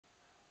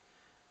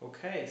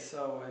Okay,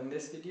 so in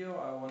this video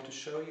I want to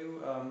show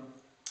you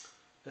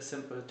a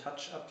simple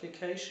touch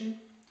application.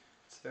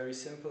 It's very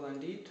simple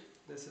indeed.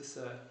 This is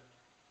a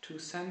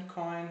 2-cent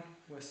coin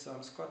with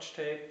some scotch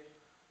tape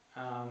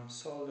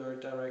soldered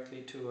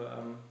directly to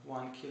a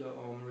 1 kilo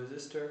ohm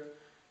resistor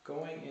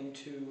going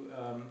into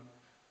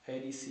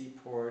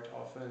ADC port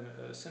of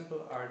a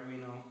simple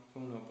Arduino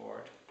Uno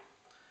board.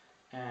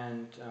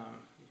 And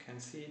you can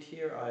see it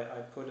here. I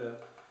put a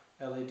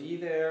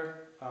LED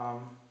there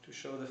to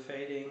show the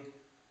fading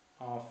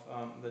of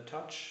the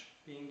touch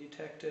being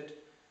detected,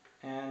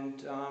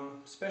 and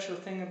special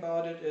thing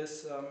about it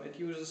is it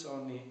uses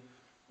only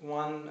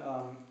one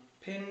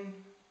pin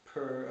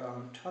per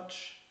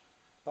touch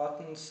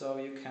button, so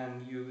you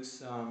can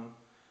use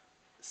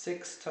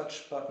 6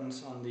 touch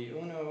buttons on the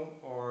Uno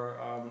or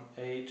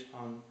 8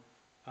 on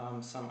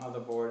some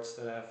other boards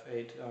that have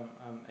 8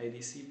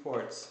 ADC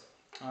ports.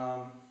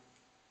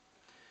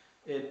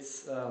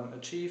 It's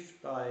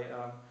achieved by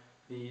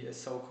the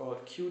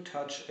so-called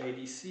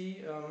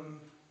QTouchADC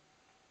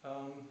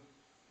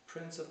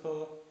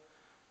principle.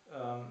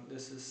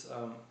 This is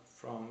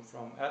from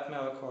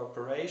Atmel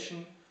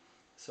Corporation,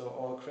 so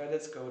all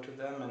credits go to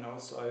them, and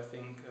also I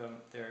think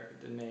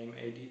the name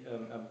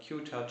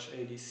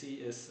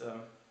QTouchADC is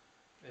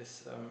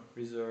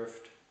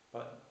reserved,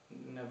 but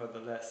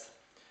nevertheless.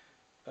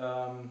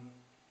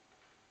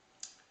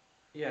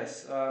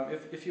 Yes,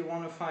 if you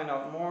want to find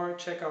out more,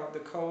 check out the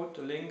code.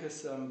 The link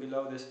is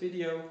below this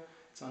video.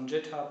 It's on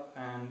GitHub,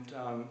 and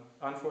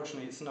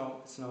unfortunately it's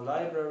no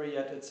library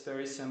yet. It's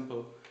very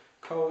simple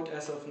code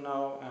as of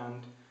now,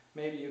 and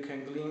maybe you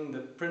can glean the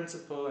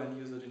principle and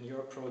use it in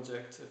your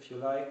projects if you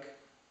like.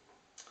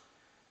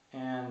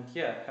 And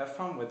yeah, have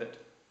fun with it.